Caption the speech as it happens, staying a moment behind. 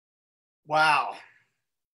Wow.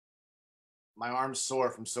 My arm's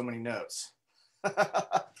sore from so many notes.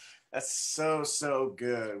 That's so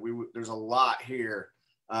good. There's a lot here.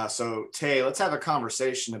 So Tay, let's have a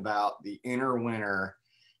conversation about the inner winner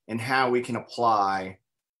and how we can apply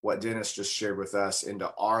what Dennis just shared with us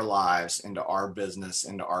into our lives, into our business,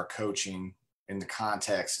 into our coaching, in the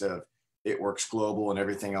context of It Works Global and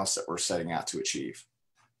everything else that we're setting out to achieve.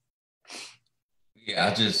 Yeah,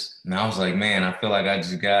 I was like, man, I feel like I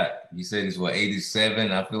just got, you said he's what,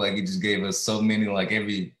 87? I feel like he just gave us so many, like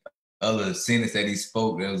every other sentence that he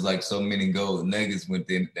spoke, there was like so many gold nuggets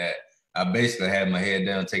within that. I basically had my head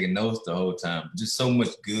down taking notes the whole time. Just so much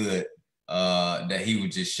good that he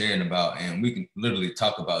was just sharing about. And we can literally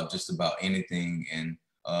talk about just about anything and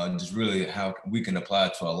just really how we can apply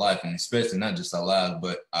it to our life, and especially not just our lives,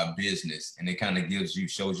 but our business. And it kind of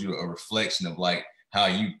shows you a reflection of like how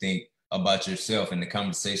you think about yourself and the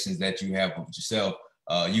conversations that you have with yourself.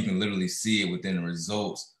 You can literally see it within the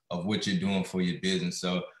results of what you're doing for your business.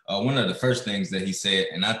 So one of the first things that he said,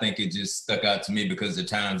 and I think it just stuck out to me because the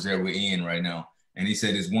times that we're in right now. And he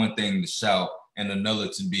said, it's one thing to shout and another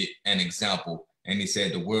to be an example. And he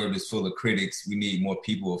said, the world is full of critics. We need more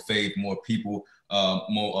people of faith, more people,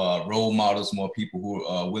 more role models, more people who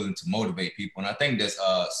are willing to motivate people. And I think that's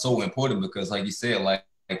so important because like you said,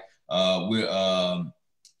 we're,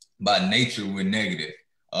 by nature, we're negative.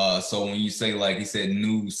 So when you say, like he said,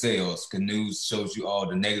 news sales, because news shows you all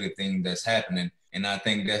the negative thing that's happening. And I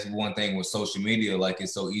think that's one thing with social media, like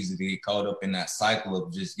it's so easy to get caught up in that cycle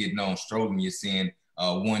of just getting on strolling. You're seeing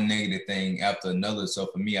one negative thing after another. So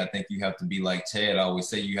for me, I think you have to be like Chad. I always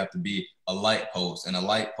say you have to be a light post, and a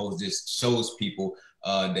light post just shows people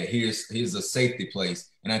that here's a safety place.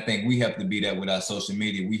 And I think we have to be that with our social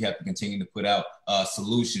media. We have to continue to put out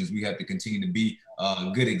solutions. We have to continue to be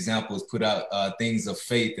good examples, put out things of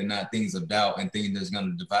faith and not things of doubt and things that's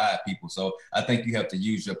going to divide people. So I think you have to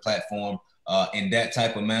use your platform in that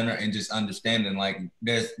type of manner, and just understanding like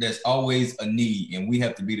there's always a need, and we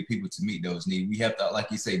have to be the people to meet those needs. We have to,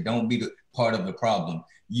 like you say, don't be the part of the problem.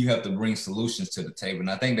 You have to bring solutions to the table. And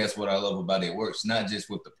I think that's what I love about It Works, not just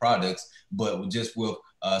with the products, but just with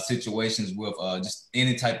situations with just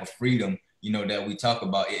any type of freedom, that we talk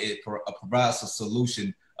about. It provides a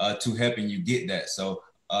solution to helping you get that. So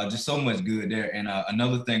just so much good there. And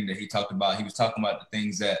another thing that he talked about, he was talking about the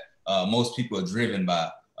things that most people are driven by.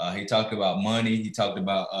 He talked about money. He talked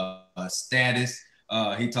about status.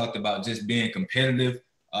 He talked about just being competitive.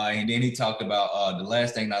 And then he talked about the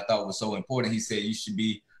last thing that I thought was so important. He said you should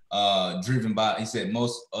be driven by, he said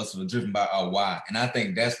most of us are driven by our why. And I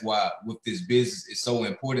think that's why with this business, it's so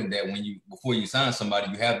important that before you sign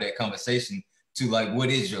somebody, you have that conversation to like, what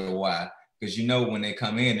is your why? Because when they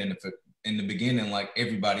come in the beginning, like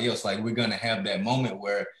everybody else, like we're gonna have that moment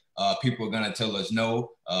where people are gonna tell us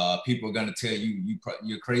no. People are gonna tell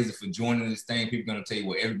you're crazy for joining this thing. People are gonna tell you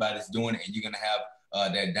what everybody's doing, and you're gonna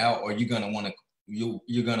have that doubt, or you're gonna want to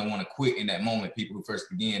you're gonna want to quit in that moment. People who first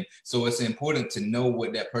begin, so it's important to know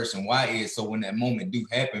what that person why is. So when that moment do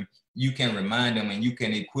happen, you can remind them and you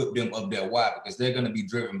can equip them of their why, because they're gonna be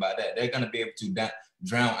driven by that. They're gonna be able to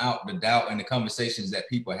drown out the doubt and the conversations that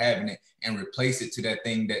people are having it, and replace it to that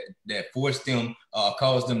thing that forced them,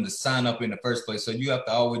 caused them to sign up in the first place. So you have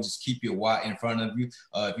to always just keep your why in front of you.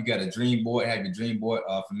 If you got a dream board, have your dream board.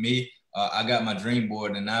 For me, I got my dream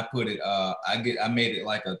board and I put it, I made it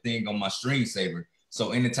like a thing on my screensaver.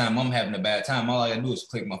 So anytime I'm having a bad time, all I gotta do is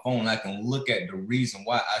click my phone. I can look at the reason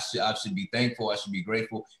why I should be thankful, I should be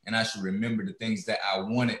grateful, and I should remember the things that I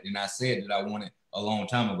wanted and I said that I wanted a long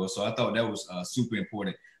time ago. So I thought that was super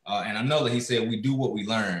important. And I know that he said we do what we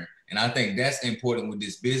learn. And I think that's important with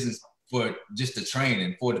this business, for just the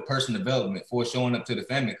training, for the personal development, for showing up to the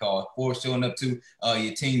family call, for showing up to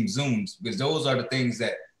your team Zooms, because those are the things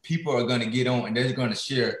that people are going to get on and they're going to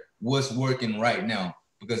share what's working right now.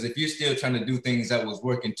 Because if you're still trying to do things that was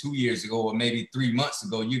working 2 years ago or maybe 3 months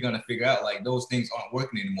ago, you're going to figure out like those things aren't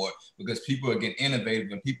working anymore, because people are getting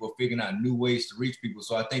innovative and people are figuring out new ways to reach people.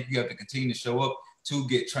 So I think you have to continue to show up to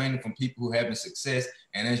get training from people who are having success.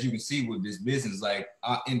 And as you can see with this business, like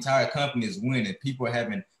our entire company is winning. People are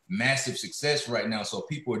having massive success right now. So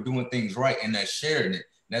people are doing things right and they're sharing it.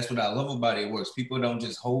 That's what I love about It Works. People don't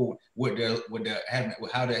just hold what they're having,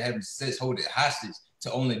 how they're having success, hold it hostage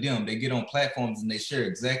to only them. They get on platforms and they share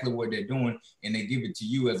exactly what they're doing and they give it to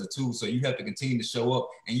you as a tool. So you have to continue to show up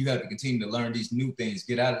and you have to continue to learn these new things.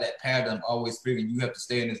 Get out of that pattern, always figuring you have to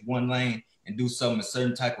stay in this one lane and do something a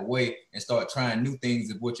certain type of way and start trying new things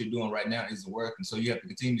if what you're doing right now isn't working. So you have to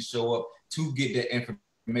continue to show up to get that information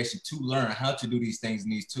information to learn how to do these things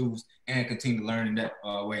and these tools and continue to learn in that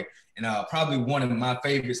way. And probably one of my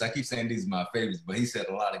favorites, I keep saying these are my favorites, but he said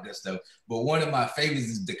a lot of good stuff. But one of my favorites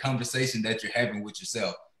is the conversation that you're having with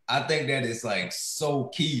yourself. I think that is like so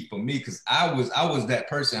key for me because I was that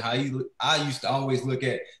person. I used to always look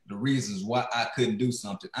at the reasons why I couldn't do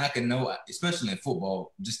something. I can know, especially in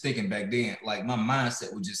football, just thinking back then, like my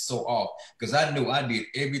mindset was just so off because I knew I did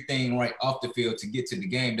everything right off the field to get to the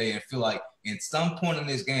game day and feel like in some point in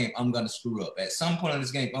this game, I'm going to screw up. At some point in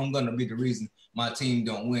this game, I'm going to be the reason my team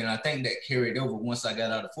don't win. I think that carried over once I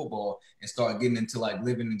got out of football and started getting into like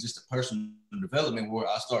living in just a personal development where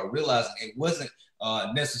I started realizing it wasn't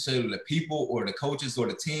necessarily the people or the coaches or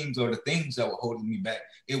the teams or the things that were holding me back.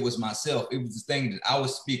 It was myself. It was the thing that I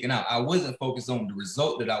was speaking out. I wasn't focused on the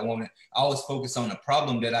result that I wanted. I was focused on the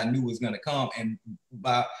problem that I knew was going to come. And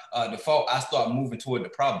by default, I started moving toward the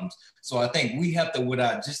problems. So I think we have to, with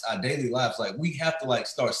our daily lives, like we have to like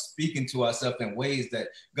start speaking to ourselves in ways that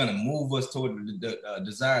going to move us toward the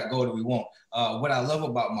desired goal that we want. What I love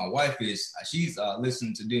about my wife is she's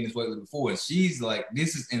listened to Denis Waitley before, and she's like,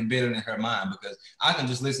 this is embedded in her mind because I can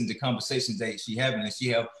just listen to conversations that she having, and she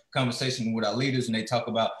have conversation with our leaders, and they talk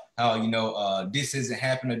about how, you know, this isn't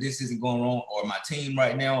happening, or this isn't going on, or my team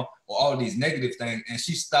right now, or all these negative things. And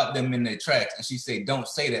she stopped them in their tracks and she said, don't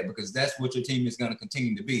say that because that's what your team is going to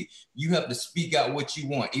continue to be. You have to speak out what you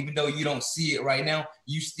want. Even though you don't see it right now,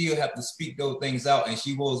 you still have to speak those things out. And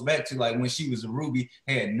she goes back to like when she was a Ruby,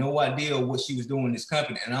 had no idea what she was doing in this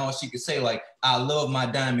company. And all she could say, like, I love my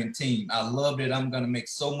diamond team. I love that I'm going to make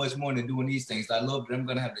so much money doing these things. I love that I'm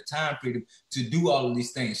going to have the time freedom to do all of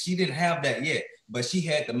these things. She didn't have that yet, but she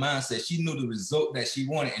had the mindset. She knew the result that she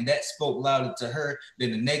wanted, and that spoke louder to her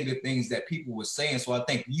than the negative things that people were saying. So I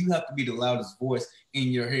think you have to be the loudest voice in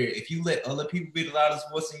your head. If you let other people be the loudest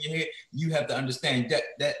voice in your head, you have to understand that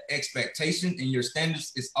that expectation and your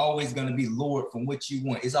standards is always going to be lowered from what you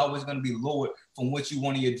want. It's always going to be lowered from what you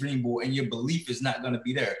want in your dream board, and your belief is not going to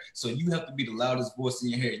be there. So you have to be the loudest voice in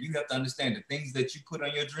your head. You have to understand the things that you put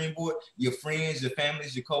on your dream board, your friends, your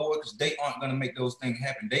families, your coworkers, they aren't going to make those things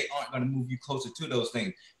happen. They aren't going to move you closer to those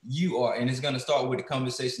things. You are, and it's going to start with the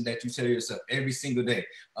conversation that you tell yourself every single day.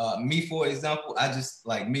 Me, for example, I just,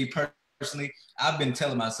 like me personally, I've been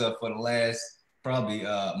telling myself for the last probably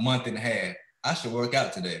month and a half, I should work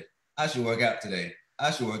out today. I should work out today.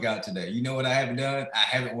 I should work out today. You know what I haven't done? I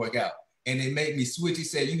haven't worked out. And it made me switch. He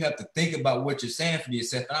said, you have to think about what you're saying for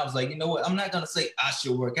yourself. And I was like, you know what? I'm not going to say I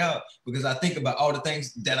should work out because I think about all the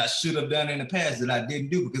things that I should have done in the past that I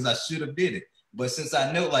didn't do because I should have did it. But since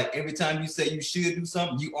I know, like, every time you say you should do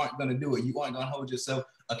something, you aren't going to do it. You aren't going to hold yourself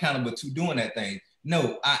accountable to doing that thing.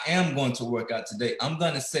 No, I am going to work out today. I'm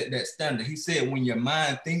going to set that standard. He said, when your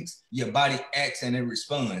mind thinks, your body acts and it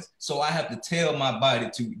responds. So I have to tell my body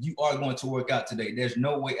you are going to work out today. There's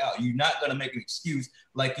no way out. You're not going to make an excuse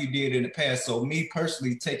like you did in the past. So me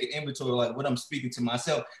personally, taking inventory, like what I'm speaking to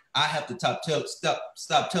myself, I have to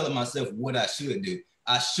stop telling myself what I should do.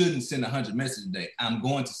 I shouldn't send 100 messages a day. I'm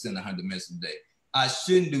going to send 100 messages a day. I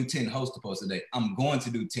shouldn't do 10 host posts a day. I'm going to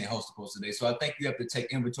do 10 host posts a day. So I think you have to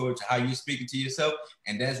take inventory to how you're speaking to yourself.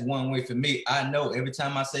 And that's one way for me. I know every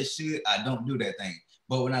time I say should, I don't do that thing.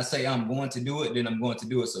 But when I say I'm going to do it, then I'm going to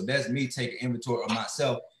do it. So that's me taking inventory of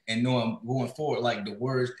myself and knowing going forward, like the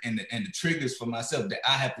words and the triggers for myself that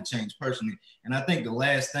I have to change personally. And I think the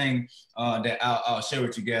last thing that I'll share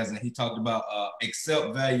with you guys, and he talked about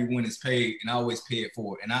accept value when it's paid and always pay it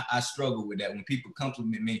forward. And I struggle with that. When people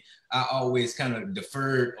compliment me, I always kind of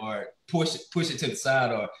defer or push it to the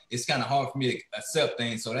side, or it's kind of hard for me to accept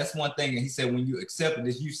things. So that's one thing. And he said, when you accept it,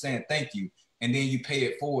 is you saying thank you, and then you pay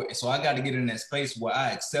it forward. And so I got to get in that space where I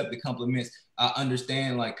accept the compliments. I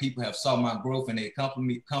understand, like, people have saw my growth and they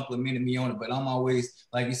complimented me on it, but I'm always,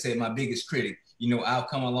 like you said, my biggest critic. You know, I've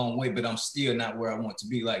come a long way, but I'm still not where I want to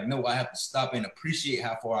be. Like, no, I have to stop and appreciate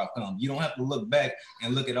how far I've come. You don't have to look back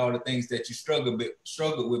and look at all the things that you struggled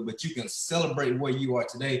with, but you can celebrate where you are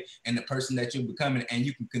today and the person that you're becoming, and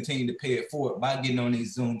you can continue to pay it forward by getting on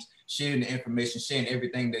these Zooms, sharing the information, sharing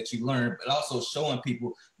everything that you learned, but also showing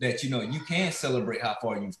people that, you know, you can celebrate how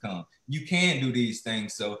far you've come. You can do these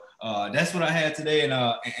things. So that's what I had today.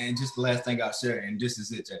 And just the last thing I'll share, and this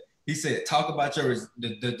is it, Jay. He said, talk about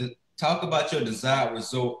your desired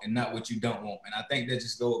result and not what you don't want. And I think that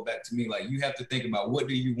just goes back to me. Like, you have to think about, what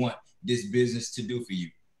do you want this business to do for you?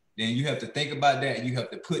 Then you have to think about that. You have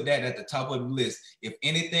to put that at the top of the list. If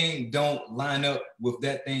anything don't line up with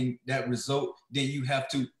that thing, that result, then you have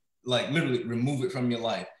to, like, literally remove it from your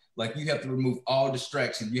life. Like you have to remove all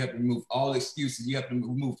distractions. You have to remove all excuses. You have to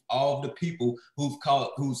remove all of the people who's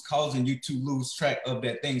causing you to lose track of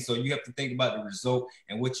that thing. So you have to think about the result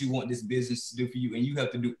and what you want this business to do for you. And you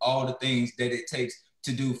have to do all the things that it takes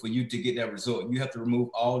to do for you to get that result. You have to remove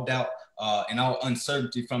all doubt and all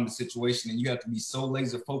uncertainty from the situation. And you have to be so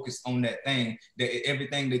laser focused on that thing that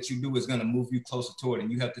everything that you do is going to move you closer toward it.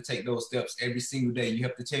 And you have to take those steps every single day. You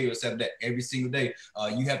have to tell yourself that every single day.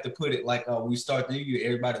 You have to put it like we start the new year.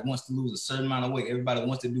 Everybody wants to lose a certain amount of weight. Everybody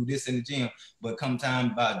wants to do this in the gym. But come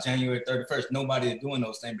time by January 31st, nobody is doing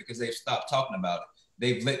those things because they've stopped talking about it.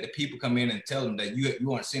 They've let the people come in and tell them that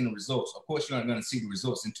you aren't seeing the results. Of course, you aren't going to see the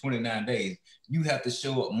results in 29 days. You have to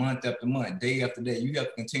show up month after month, day after day. You have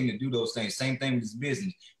to continue to do those things. Same thing with this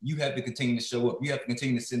business. You have to continue to show up. You have to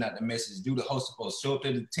continue to send out the message, do the host post, show up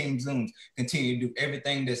to the team Zooms, continue to do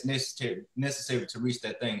everything that's necessary to reach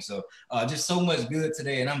that thing. So just so much good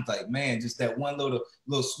today. And I'm like, man, just that one little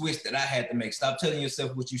switch that I had to make. Stop telling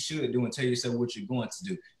yourself what you should do and tell yourself what you're going to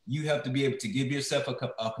do. You have to be able to give yourself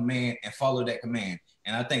a command and follow that command.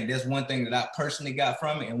 And I think that's one thing that I personally got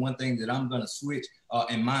from it, and one thing that I'm going to switch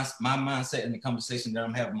in my mindset and the conversation that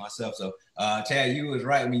I'm having myself. So Chad, you was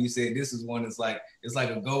right when you said this is one that's like, it's like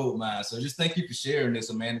a gold mine. So just thank you for sharing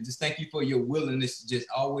this, man. And just thank you for your willingness to just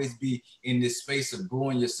always be in this space of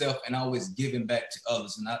growing yourself and always giving back to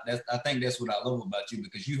others. And I think that's what I love about you,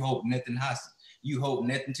 because you hold nothing hostage. You hold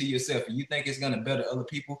nothing to yourself, and you think it's going to better other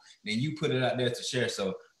people, then you put it out there to share.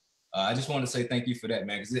 So I just want to say thank you for that,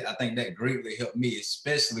 man, because I think that greatly helped me,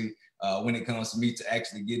 especially when it comes to me to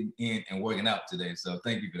actually getting in and working out today. So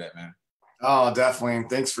thank you for that, man. Oh, definitely. And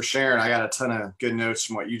thanks for sharing. I got a ton of good notes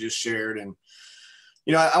from what you just shared. And,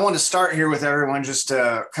 you know, I want to start here with everyone just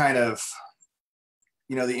to kind of,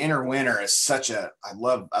 you know, the inner winner is such a, I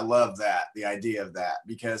love that, the idea of that,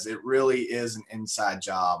 because it really is an inside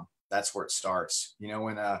job. That's where it starts. You know,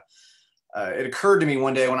 when it occurred to me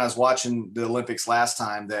one day when I was watching the Olympics last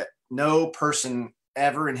time that no person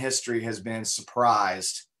ever in history has been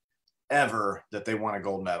surprised ever that they won a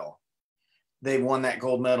gold medal. They won that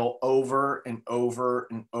gold medal over and over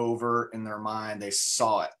and over in their mind. They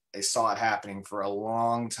saw it. They saw it happening for a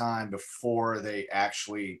long time before they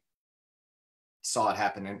actually saw it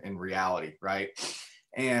happen in reality, right?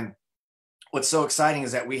 And what's so exciting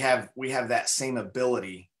is that we have that same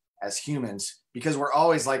ability as humans, because we're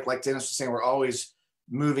always like Dennis was saying, we're always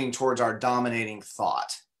moving towards our dominating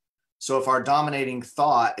thought. So if our dominating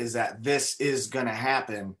thought is that this is going to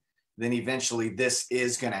happen, then eventually this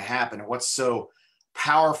is going to happen. And what's so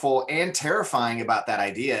powerful and terrifying about that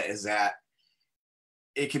idea is that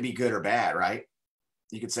it can be good or bad, right?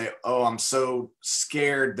 You could say, oh, I'm so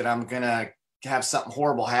scared that I'm going to have something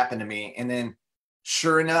horrible happen to me. And then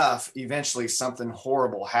sure enough, eventually something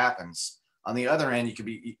horrible happens. On the other end,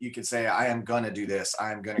 you could say, I am going to do this.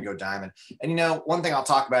 I am going to go diamond. And, you know, one thing I'll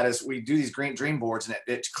talk about is we do these great dream boards, and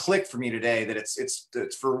it clicked for me today that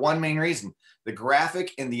it's for one main reason, the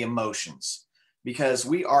graphic and the emotions, because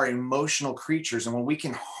we are emotional creatures. And when we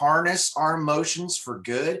can harness our emotions for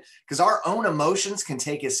good, because our own emotions can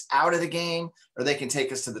take us out of the game or they can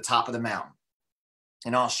take us to the top of the mountain.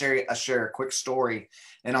 And I'll share a quick story,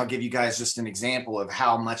 and I'll give you guys just an example of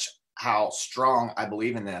how strong I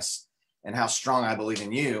believe in this. And how strong I believe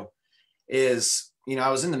in you is, you know,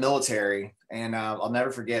 I was in the military, and I'll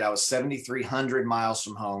never forget, I was 7,300 miles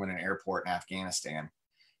from home in an airport in Afghanistan.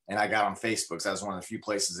 And I got on Facebook, because that was one of the few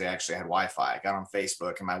places they actually had Wi-Fi. I got on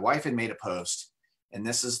Facebook, and my wife had made a post, and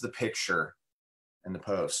this is the picture in the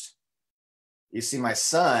post. You see, my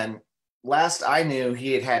son, last I knew,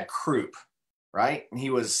 he had croup, right? And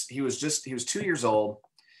he was 2 years old.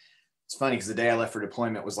 It's funny because the day I left for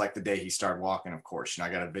deployment was like the day he started walking, of course. You know,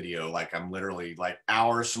 I got a video, like I'm literally like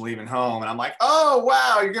hours from leaving home, and I'm like, oh,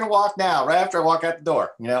 wow, you're going to walk now, right after I walk out the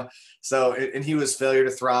door, you know? So, and he was failure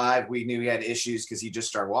to thrive. We knew he had issues because he just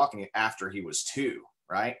started walking after he was 2,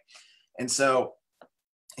 right? And so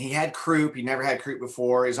he had croup. He never had croup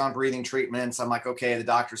before. He was on breathing treatments. I'm like, okay, the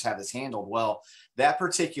doctors have this handled. Well, that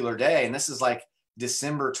particular day, and this is like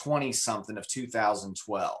December 20 something of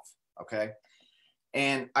 2012, okay?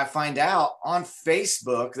 And I find out on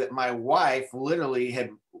Facebook that my wife literally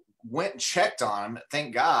had went and checked on him,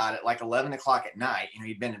 thank God, at like 11 o'clock at night. You know,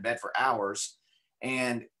 he'd been in bed for hours,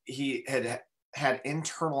 and he had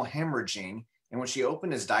internal hemorrhaging. And when she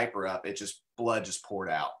opened his diaper up, blood just poured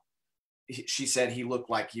out. She said he looked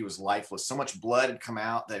like he was lifeless. So much blood had come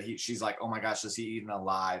out that she's like, oh my gosh, is he even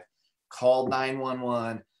alive? Called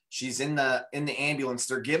 911. She's in the ambulance.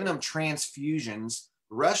 They're giving him transfusions,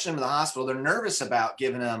 rushing him to the hospital. They're nervous about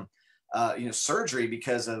giving him, surgery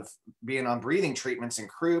because of being on breathing treatments and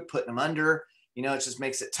croup, putting him under. you know, it just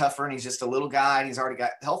makes it tougher. And he's just a little guy and he's already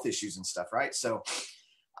got health issues and stuff, right? So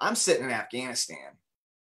I'm sitting in Afghanistan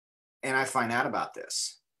and I find out about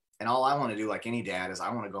this. And all I want to do, like any dad, is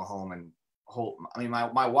I want to go home and hold. I mean,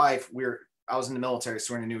 my wife, I was in the military,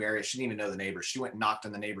 so we're in a new area. She didn't even know the neighbors. She went and knocked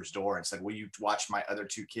on the neighbor's door and said, "Will you watch my other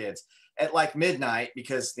two kids?" At like midnight,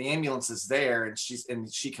 because the ambulance is there and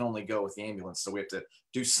she can only go with the ambulance. So we have to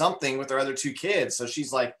do something with our other two kids. So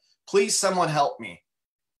she's like, "Please, someone help me."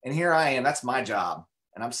 And here I am. That's my job.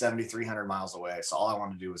 And I'm 7,300 miles away. So all I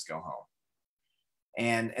wanted to do was go home.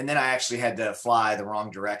 And then I actually had to fly the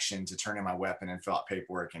wrong direction to turn in my weapon and fill out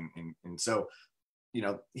paperwork. And so, you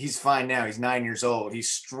know, he's fine now. He's 9 years old. He's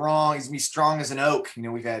strong. He's gonna be strong as an oak. You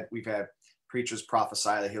know, we've had preachers prophesy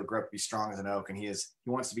that he'll grow up to be strong as an oak. And he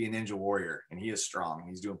wants to be a ninja warrior, and he is strong. And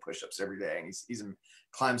he's doing push-ups every day. And he's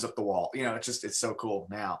climbs up the wall. You know, it's so cool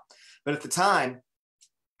now. But at the time,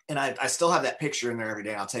 and I still have that picture in there every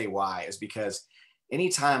day. And I'll tell you why, is because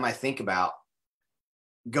anytime I think about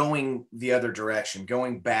going the other direction,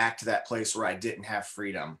 going back to that place where I didn't have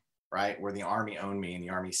freedom, right? Where the Army owned me and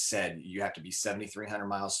the Army said, you have to be 7,300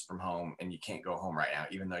 miles from home and you can't go home right now,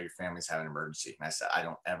 even though your family's having an emergency. And I said, I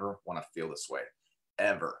don't ever want to feel this way,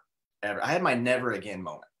 ever. I had my never again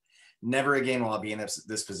moment. Never again will I be in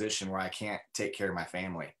this position where I can't take care of my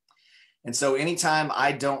family. And so anytime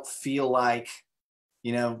I don't feel like,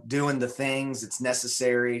 you know, doing the things that's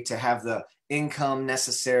necessary to have the income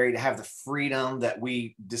necessary to have the freedom that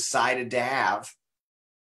we decided to have,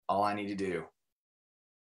 all I need to do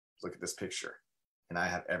is look at this picture and I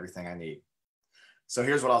have everything I need. So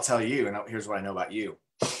here's what I'll tell you, and here's what I know about you.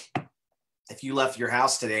 If you left your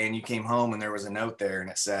house today and you came home and there was a note there and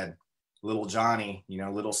it said, little Johnny, you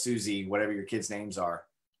know, little Susie, whatever your kids' names are,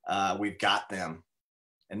 we've got them.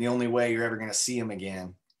 And the only way you're ever going to see them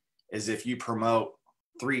again is if you promote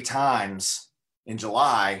 3 times in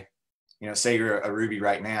July. You know, say you're a Ruby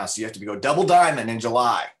right now, so you have to go double diamond in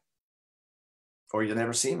July, or you'll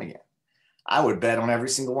never see him again. I would bet on every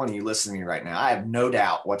single one of you listening to me right now. I have no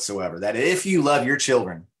doubt whatsoever that if you love your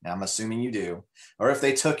children, now I'm assuming you do, or if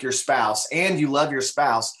they took your spouse and you love your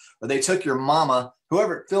spouse, or they took your mama,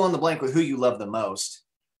 whoever, fill in the blank with who you love the most,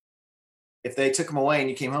 if they took them away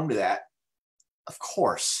and you came home to that, of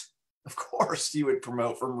course you would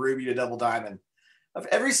promote from Ruby to double diamond of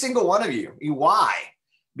every single one of you. Why?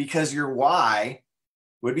 Because your why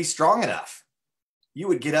would be strong enough. You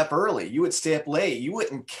would get up early. You would stay up late. You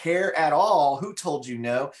wouldn't care at all who told you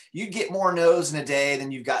no. You'd get more no's in a day than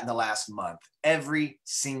you've gotten the last month, every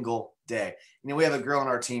single day. You know, we have a girl on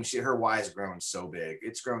our team. Her why has grown so big.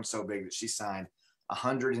 It's grown so big that she signed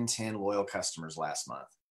 110 loyal customers last month.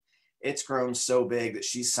 It's grown so big that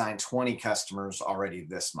she's signed 20 customers already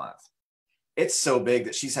this month. It's so big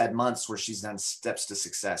that she's had months where she's done steps to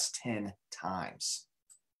success 10 times.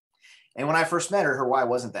 And when I first met her, her why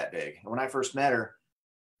wasn't that big. And when I first met her,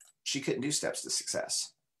 she couldn't do steps to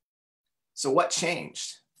success. So what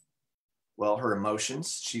changed? Well, her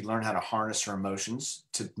emotions. She learned how to harness her emotions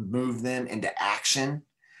to move them into action.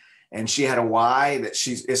 And she had a why that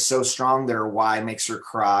is so strong that her why makes her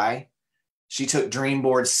cry. She took dream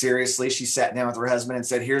boards seriously. She sat down with her husband and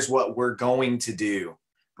said, here's what we're going to do,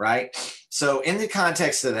 right? So in the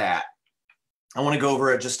context of that, I want to go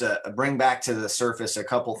over just bring back to the surface a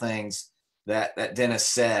couple things that Dennis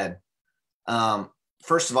said.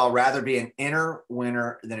 First of all, rather be an inner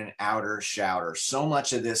winner than an outer shouter. So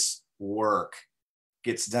much of this work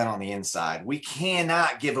gets done on the inside. We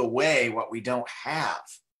cannot give away what we don't have.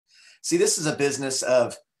 See, this is a business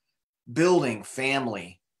of building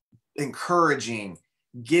family, encouraging,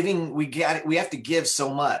 giving. We have to give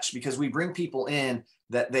so much because we bring people in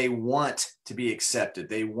that they want to be accepted.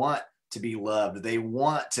 They want to be loved. They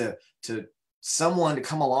want to someone to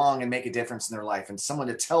come along and make a difference in their life and someone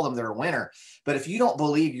to tell them they're a winner. But if you don't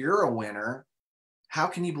believe you're a winner, how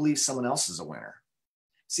can you believe someone else is a winner?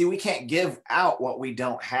 See, we can't give out what we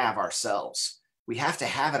don't have ourselves. We have to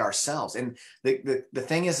have it ourselves. And the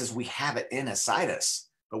thing is we have it inside us,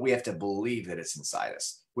 but we have to believe that it's inside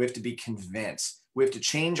us. We have to be convinced. We have to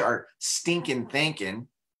change our stinking thinking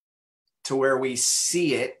to where we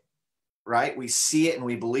see it, right? We see it and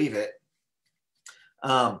we believe it.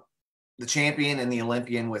 The champion and the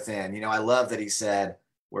Olympian within. You know, I love that he said,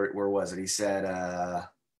 where was it? He said,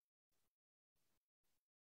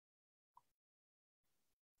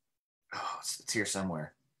 it's here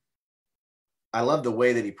somewhere. I love the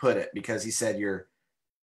way that he put it because he said, you're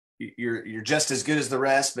just as good as the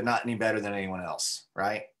rest, but not any better than anyone else,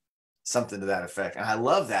 right? Something to that effect. And I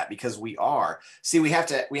love that because we are. See, we have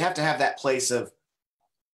to have that place of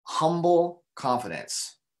humble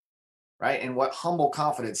confidence, right? And what humble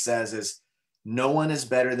confidence says is no one is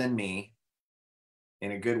better than me.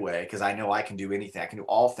 in a good way, because I know I can do anything. I can do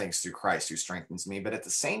all things through Christ who strengthens me. But at the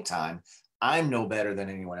same time, I'm no better than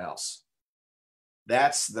anyone else.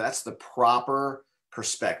 That's the proper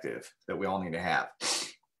perspective that we all need to have.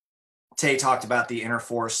 Tay talked about the inner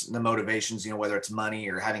force, the motivations, whether it's money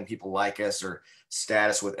or having people like us or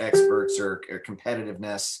status with experts or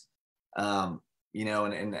competitiveness,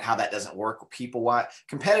 and how that doesn't work people. Why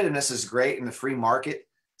competitiveness is great in the free market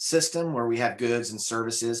system where we have goods and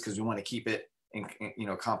services because we want to keep it in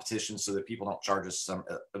competition so that people don't charge us some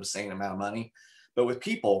obscene amount of money. But with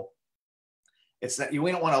people, it's that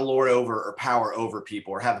we don't want to lord over or power over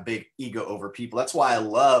people or have a big ego over people. That's why I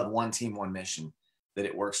love one team, one mission, that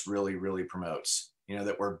it works really, really promotes,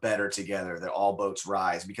 that we're better together, that all boats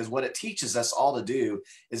rise, because what it teaches us all to do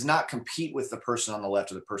is not compete with the person on the left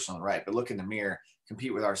or the person on the right, but look in the mirror,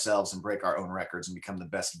 compete with ourselves and break our own records and become the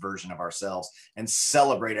best version of ourselves and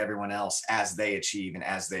celebrate everyone else as they achieve and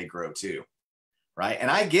as they grow too. Right. And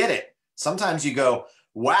I get it. Sometimes you go,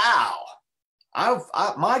 wow,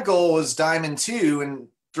 my goal was diamond 2 and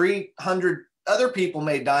 300 other people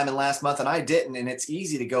made diamond last month and I didn't. And it's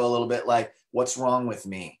easy to go a little bit like, what's wrong with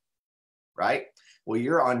me? Right? Well,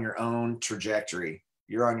 you're on your own trajectory.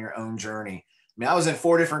 You're on your own journey. I mean, I was in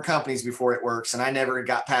 4 different companies before it works and I never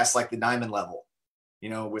got past like the diamond level,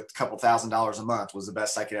 with a couple $1,000s a month was the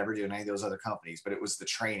best I could ever do in any of those other companies. But it was the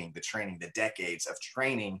training, the decades of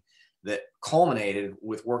training that culminated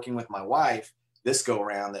with working with my wife this go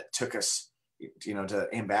around that took us, to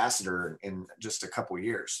ambassador in just a couple of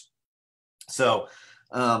years. So,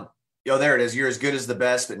 there it is. You're as good as the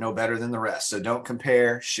best, but no better than the rest. So don't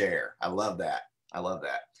compare, share. I love that.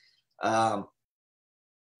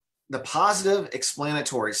 The positive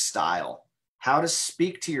explanatory style, how to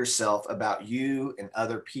speak to yourself about you and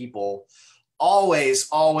other people, always,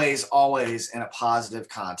 always, always in a positive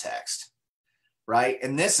context, right?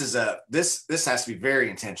 And this has to be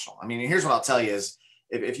very intentional. I mean, here's what I'll tell you is,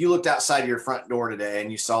 if you looked outside your front door today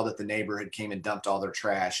and you saw that the neighborhood came and dumped all their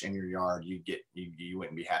trash in your yard, you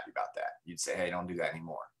wouldn't be happy about that. You'd say, hey, don't do that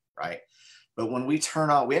anymore, right? But when we turn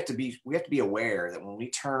on, we have to be aware that when we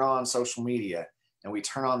turn on social media and we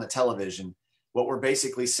turn on the television, what we're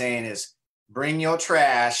basically saying is, bring your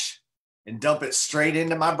trash and dump it straight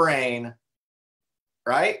into my brain,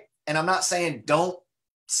 right? And I'm not saying don't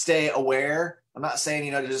stay aware. I'm not saying,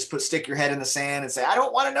 to just stick your head in the sand and say, I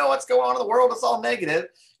don't want to know what's going on in the world. It's all negative.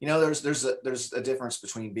 There's a difference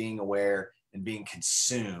between being aware and being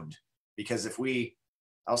consumed. Because I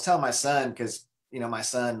was telling my son, because, my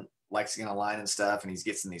son likes to get online and stuff and he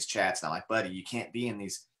gets in these chats and I'm like, buddy, you can't be in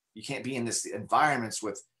this environments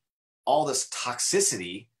with all this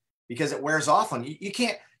toxicity because it wears off on you. You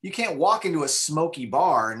can't walk into a smoky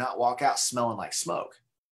bar and not walk out smelling like smoke.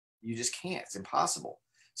 You just can't. It's impossible.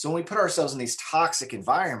 So when we put ourselves in these toxic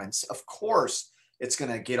environments, of course, it's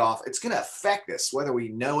going to affect us, whether we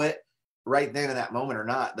know it right then in that moment or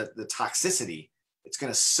not. The toxicity, it's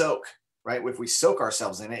going to soak, right? If we soak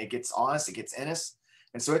ourselves in it, it gets on us, it gets in us.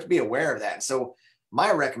 And so we have to be aware of that. And so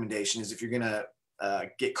my recommendation is if you're going to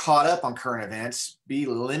get caught up on current events, be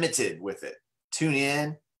limited with it. Tune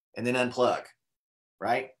in and then unplug,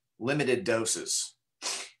 right? Limited doses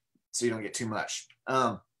so you don't get too much.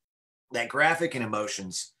 That graphic and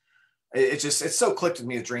emotions, it's so clicked with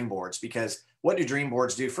me with dream boards, because what do dream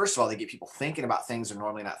boards do? First of all, they get people thinking about things they're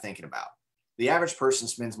normally not thinking about. The average person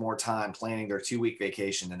spends more time planning their 2-week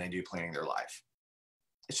vacation than they do planning their life.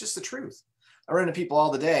 It's just the truth. I run into people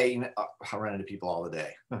all the day. I run into people all the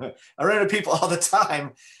day. I run into people all the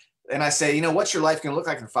time. And I say, what's your life going to look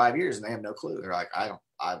like in 5 years? And they have no clue. They're like, I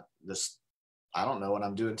don't know what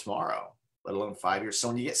I'm doing tomorrow, let alone 5 years. So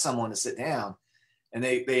when you get someone to sit down and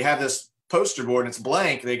they have this poster board and it's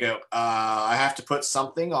blank, they go, I have to put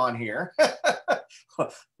something on here.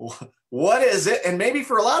 What is it? And maybe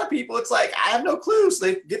for a lot of people, it's like, I have no clue. So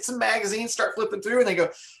they get some magazines, start flipping through and they go,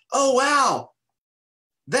 oh, wow,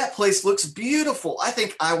 that place looks beautiful. I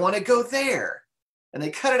think I want to go there. And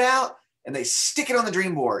they cut it out and they stick it on the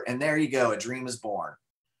dream board. And there you go. A dream is born.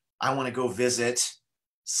 I want to go visit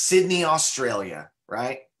Sydney, Australia,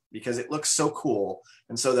 right? Because it looks so cool.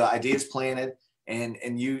 And so the idea is planted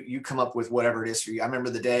and you come up with whatever it is for you. I remember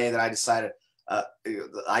the day that I decided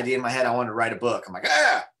the idea in my head, I wanted to write a book. I'm like,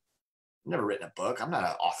 I've never written a book. I'm not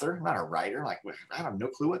an author. I'm not a writer. I'm like, I have no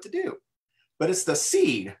clue what to do. But it's the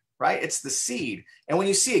seed, right? It's the seed. And when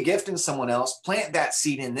you see a gift in someone else, plant that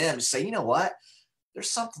seed in them. Say, you know what? There's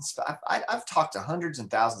something. I've talked to hundreds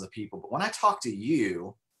and thousands of people, but when I talk to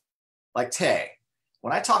you, like Tay,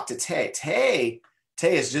 when I talk to Tay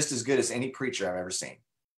is just as good as any preacher I've ever seen.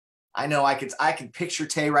 I know I could picture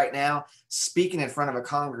Tay right now speaking in front of a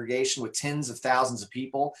congregation with tens of thousands of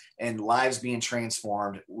people and lives being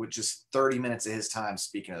transformed with just 30 minutes of his time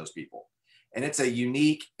speaking to those people. And it's a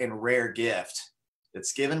unique and rare gift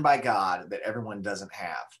that's given by God that everyone doesn't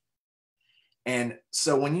have. And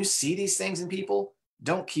so when you see these things in people,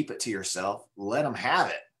 don't keep it to yourself. Let them have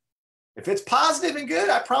it. If it's positive and good,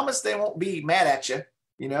 I promise they won't be mad at you.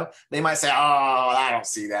 You know, they might say, oh, I don't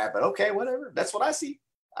see that, but okay, whatever. That's what I see.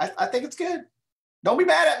 I think it's good. Don't be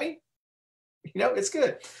mad at me. You know, it's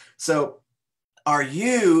good. So are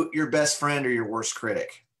you your best friend or your worst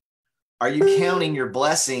critic? Are you counting your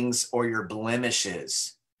blessings or your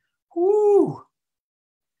blemishes? Woo.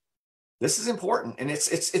 This is important. And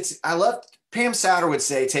I love, Pam Souter would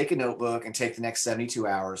say, take a notebook and take the next 72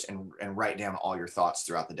 hours and write down all your thoughts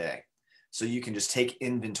throughout the day. So you can just take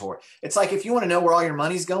inventory. It's like, if you want to know where all your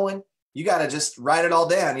money's going, you got to just write it all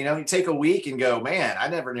down. You know, you take a week and go, man, I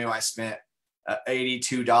never knew I spent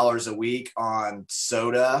 $82 a week on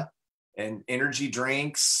soda and energy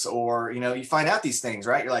drinks, or, you know, you find out these things,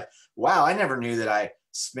 right? You're like, wow, I never knew that I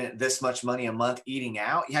spent this much money a month eating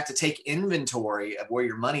out. You have to take inventory of where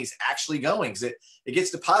your money's actually going, because it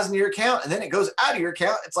gets deposited in your account and then it goes out of your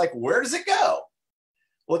account. It's like, where does it go?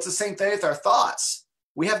 Well, it's the same thing with our thoughts.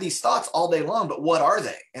 We have these thoughts all day long, but what are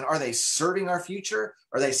they? And are they serving our future?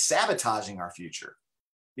 Are they sabotaging our future?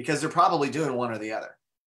 Because they're probably doing one or the other.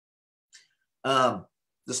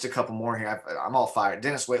 Just a couple more here. I'm all fired.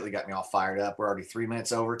 Denis Waitley got me all fired up. We're already 3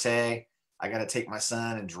 minutes over, Tay. I got to take my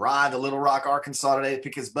son and drive to Little Rock, Arkansas today to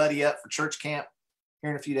pick his buddy up for church camp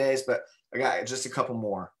here in a few days. But I got just a couple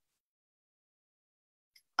more.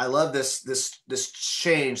 I love this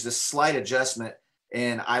change, this slight adjustment.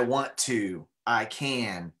 And I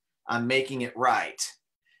can, I'm making it right.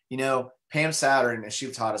 You know, Pam Souter, and she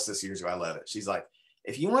taught us this years ago. I love it. She's like,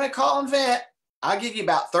 if you want to call and vent, I'll give you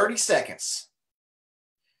about 30 seconds.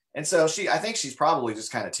 And so I think she's probably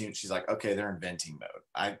just kind of tuned. She's like, okay, they're in venting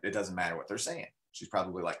mode. It doesn't matter what they're saying. She's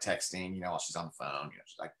probably like texting, you know, while she's on the phone, you know,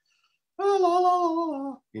 she's like, la, la, la,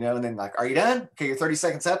 la, you know, and then like, are you done? Okay, you're 30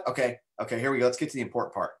 seconds up. Okay, here we go. Let's get to the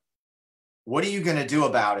important part. What are you going to do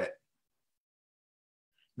about it?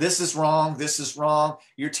 This is wrong. This is wrong.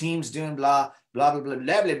 Your team's doing blah, blah, blah, blah,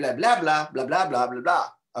 blah, blah, blah, blah, blah, blah, blah, blah, blah, blah.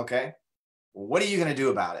 Okay. Well, what are you going to do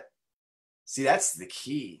about it? See, that's the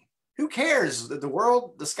key. Who cares? The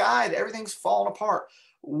world, the sky, everything's falling apart.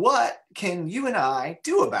 What can you and I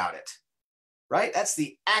do about it? Right? That's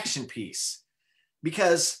the action piece.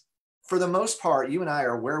 Because for the most part, you and I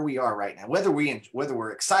are where we are right now. Whether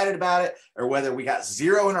we're excited about it or whether we got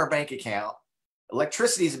zero in our bank account,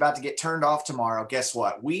 electricity is about to get turned off tomorrow. Guess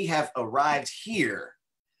what? We have arrived here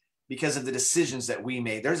because of the decisions that we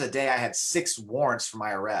made. There's a day I had 6 warrants for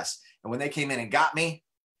my arrest. And when they came in and got me,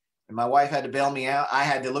 and my wife had to bail me out, I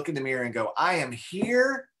had to look in the mirror and go, I am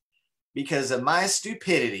here because of my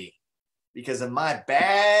stupidity, because of my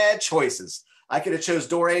bad choices. I could have chose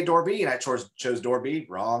door A, door B, and I chose door B,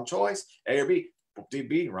 wrong choice. A or B,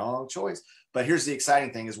 B, wrong choice. But here's the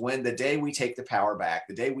exciting thing is when the day we take the power back,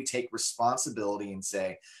 the day we take responsibility and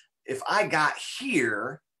say, if I got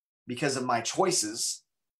here because of my choices,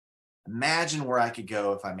 imagine where I could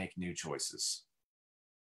go if I make new choices.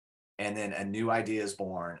 And then a new idea is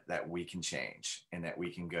born that we can change and that we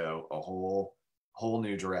can go a whole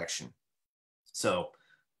new direction. So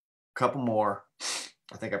a couple more.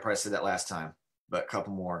 I think I probably said that last time, but a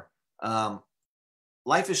couple more.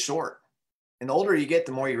 Life is short. And the older you get,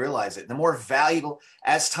 the more you realize it. The more valuable,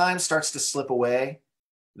 as time starts to slip away,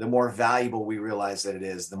 the more valuable we realize that it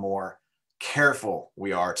is, the more careful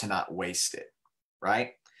we are to not waste it,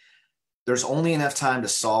 right? There's only enough time to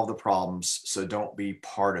solve the problems, so don't be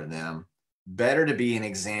part of them. Better to be an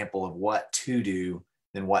example of what to do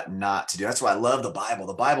than what not to do. That's why I love the Bible.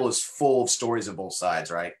 The Bible is full of stories of both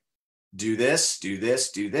sides, right? Do this, do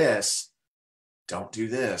this, do this. Don't do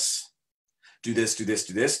this. Do this, do this,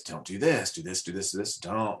 do this. Don't do this. Do this, do this, do this.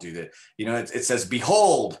 Don't do this. You know, it says,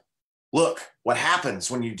 behold, look what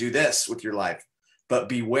happens when you do this with your life. But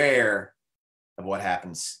beware of what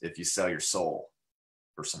happens if you sell your soul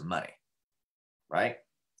for some money. Right?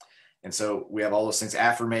 And so we have all those things,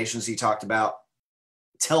 affirmations he talked about.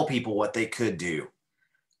 Tell people what they could do.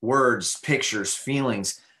 Words, pictures,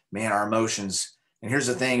 feelings, man, our emotions. And here's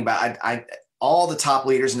the thing about all the top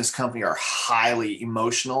leaders in this company are highly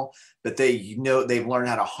emotional, but they've learned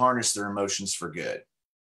how to harness their emotions for good.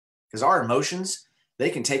 Because our emotions, they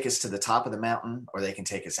can take us to the top of the mountain or they can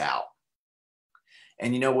take us out.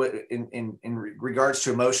 And you know what, in regards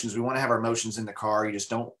to emotions, we want to have our emotions in the car. You just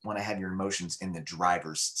don't want to have your emotions in the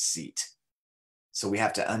driver's seat. So we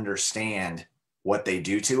have to understand what they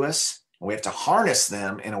do to us And we have to harness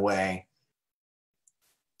them in a way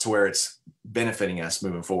to where it's benefiting us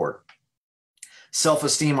moving forward.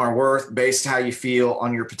 Self-esteem, our worth, based how you feel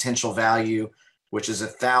on your potential value, which is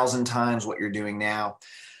 1,000 times what you're doing now.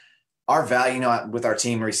 Our value, with our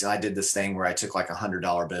team recently, I did this thing where I took like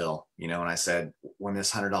 $100 bill, and I said, when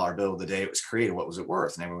this $100 bill, the day it was created, what was it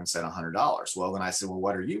worth? And everyone said $100. Well, then I said, well,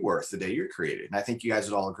 what are you worth the day you're created? And I think you guys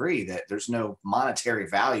would all agree that there's no monetary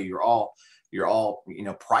value. You're all,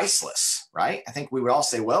 priceless, right? I think we would all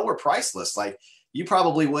say, well, we're priceless. Like, you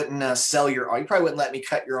probably wouldn't you probably wouldn't let me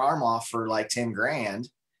cut your arm off for like 10 grand.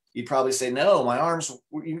 You'd probably say, no, my arms,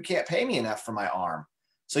 you can't pay me enough for my arm.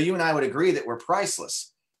 So you and I would agree that we're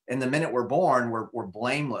priceless. And the minute we're born, we're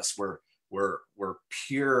blameless. We're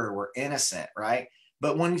pure. We're innocent, right?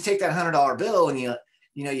 But when you take that $100 bill and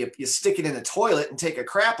you stick it in the toilet and take a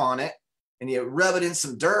crap on it, and you rub it in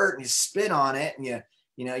some dirt and you spit on it, and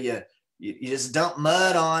you just dump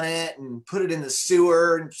mud on it and put it in the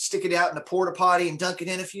sewer and stick it out in the porta potty and dunk it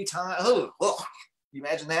in a few times. Oh, you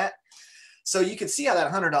imagine that? So you could see how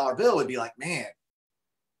that $100 bill would be like, man,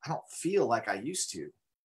 I don't feel like I used to.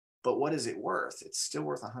 But what is it worth? It's still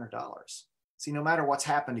worth $100. See, no matter what's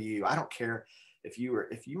happened to you, I don't care if you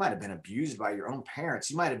might have been abused by your own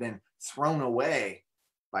parents. You might have been thrown away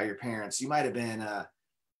by your parents. You might have been,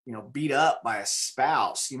 beat up by a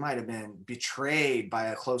spouse. You might have been betrayed by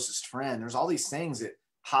a closest friend. There's all these things that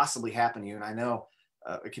possibly happen to you. And I know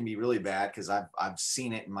it can be really bad because I've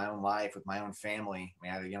seen it in my own life with my own family. I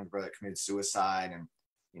had a younger brother that committed suicide, and,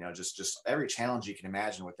 just every challenge you can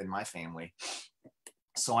imagine within my family.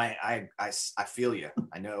 So I feel you.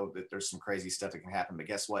 I know that there's some crazy stuff that can happen, but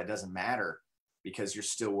guess what? It doesn't matter, because you're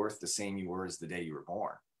still worth the same you were as the day you were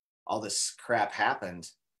born. All this crap happened.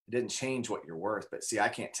 It didn't change what you're worth. But see, I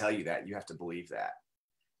can't tell you that. You have to believe that.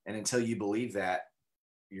 And until you believe that,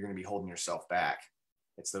 you're going to be holding yourself back.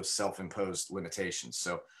 It's those self-imposed limitations.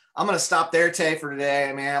 So I'm going to stop there, Tay, for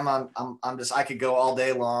today. Man, I could go all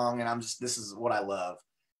day long, and this is what I love.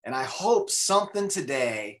 And I hope something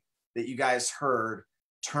today that you guys heard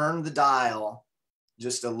turn the dial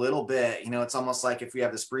just a little bit. It's almost like if we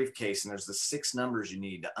have this briefcase and there's the 6 numbers you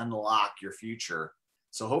need to unlock your future.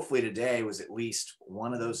 So hopefully today was at least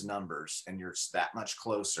one of those numbers, and you're that much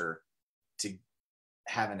closer to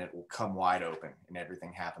having it will come wide open and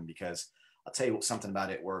everything happen. Because I'll tell you something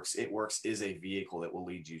about It Works. It Works is a vehicle that will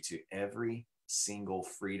lead you to every single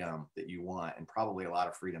freedom that you want, and probably a lot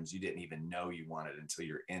of freedoms you didn't even know you wanted until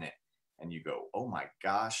you're in it. And you go, oh my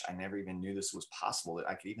gosh, I never even knew this was possible, that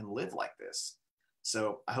I could even live like this.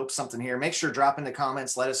 So I hope something here. Make sure to drop in the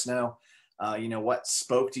comments. Let us know, what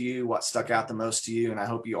spoke to you, what stuck out the most to you. And I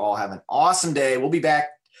hope you all have an awesome day. We'll be back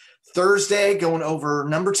Thursday going over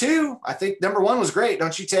number 2. I think number 1 was great.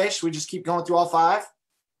 Don't you, Tay? Should we just keep going through all 5?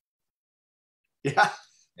 Yeah.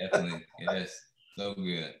 Definitely. Yes. So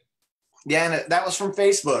good. Yeah. And that was from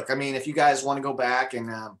Facebook. I mean, if you guys want to go back and,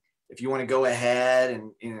 if you want to go ahead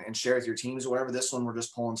and share with your teams or whatever, this one we're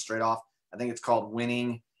just pulling straight off. I think it's called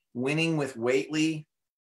Winning with Waitley.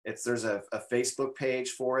 There's a Facebook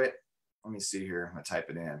page for it. Let me see here. I'm going to type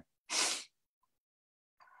it in.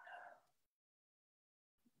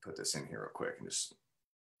 Put this in here real quick, and just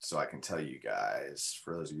so I can tell you guys,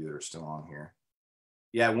 for those of you that are still on here.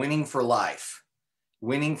 Yeah, Winning for Life.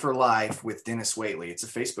 Winning for Life with Denis Waitley. It's a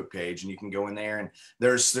Facebook page, and you can go in there, and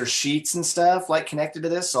there's sheets and stuff like connected to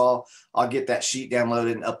this. So I'll get that sheet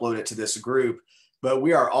downloaded and upload it to this group. But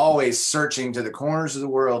we are always searching to the corners of the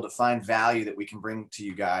world to find value that we can bring to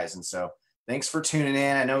you guys. And so thanks for tuning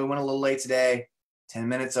in. I know we went a little late today, 10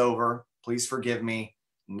 minutes over. Please forgive me.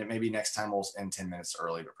 Maybe next time we'll end 10 minutes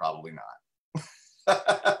early, but probably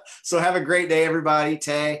not. So have a great day, everybody.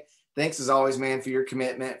 Tay, thanks as always, man, for your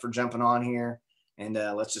commitment, for jumping on here. And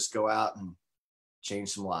let's just go out and change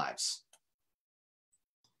some lives.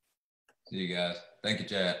 See you guys. Thank you,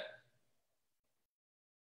 Chad.